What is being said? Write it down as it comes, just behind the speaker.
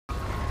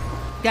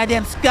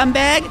Goddamn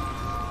scumbag.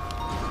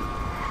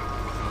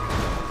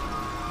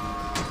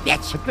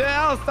 Bitch. What the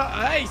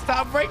hell?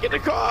 Stop breaking the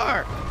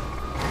car.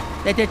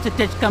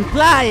 Just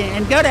comply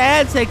and go to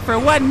AdSec for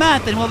 1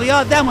 month and we'll be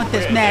all done with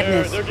this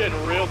madness. They're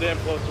getting real damn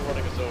close to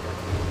running us over.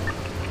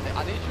 Hey,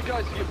 I need you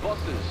guys to get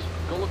buses.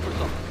 Go look for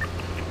something.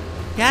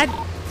 God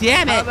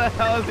damn it. How the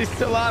hell is he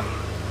still on?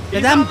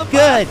 Cause I'm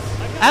good.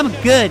 I'm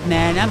good,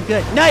 man. I'm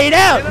good. No, you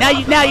don't.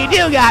 Now you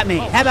do got me.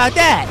 How about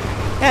that?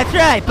 That's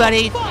right,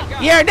 buddy.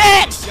 You're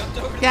next.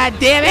 God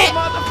damn it.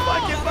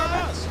 Motherfucking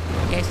boss.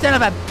 You son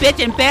of a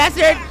bitchin'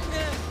 bastard.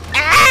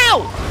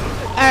 Ow!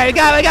 All right, we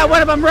got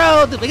one of them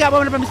rolled. We got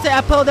one of them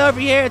pulled over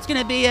here. It's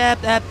gonna be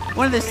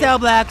one of the cell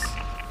blocks.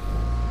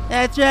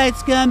 That's right,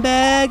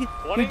 scumbag.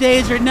 Your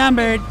days are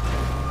numbered.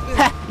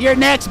 Ha, you're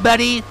next,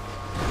 buddy.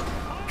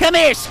 Come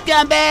here,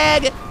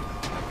 scumbag.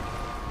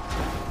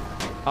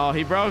 Oh,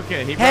 he broke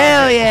it. He broke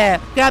Hell it. yeah.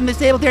 Got him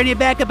disabled here. Need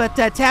back up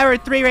at Tower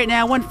 3 right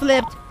now. One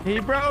flipped. He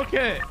broke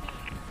it.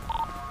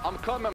 I'm coming.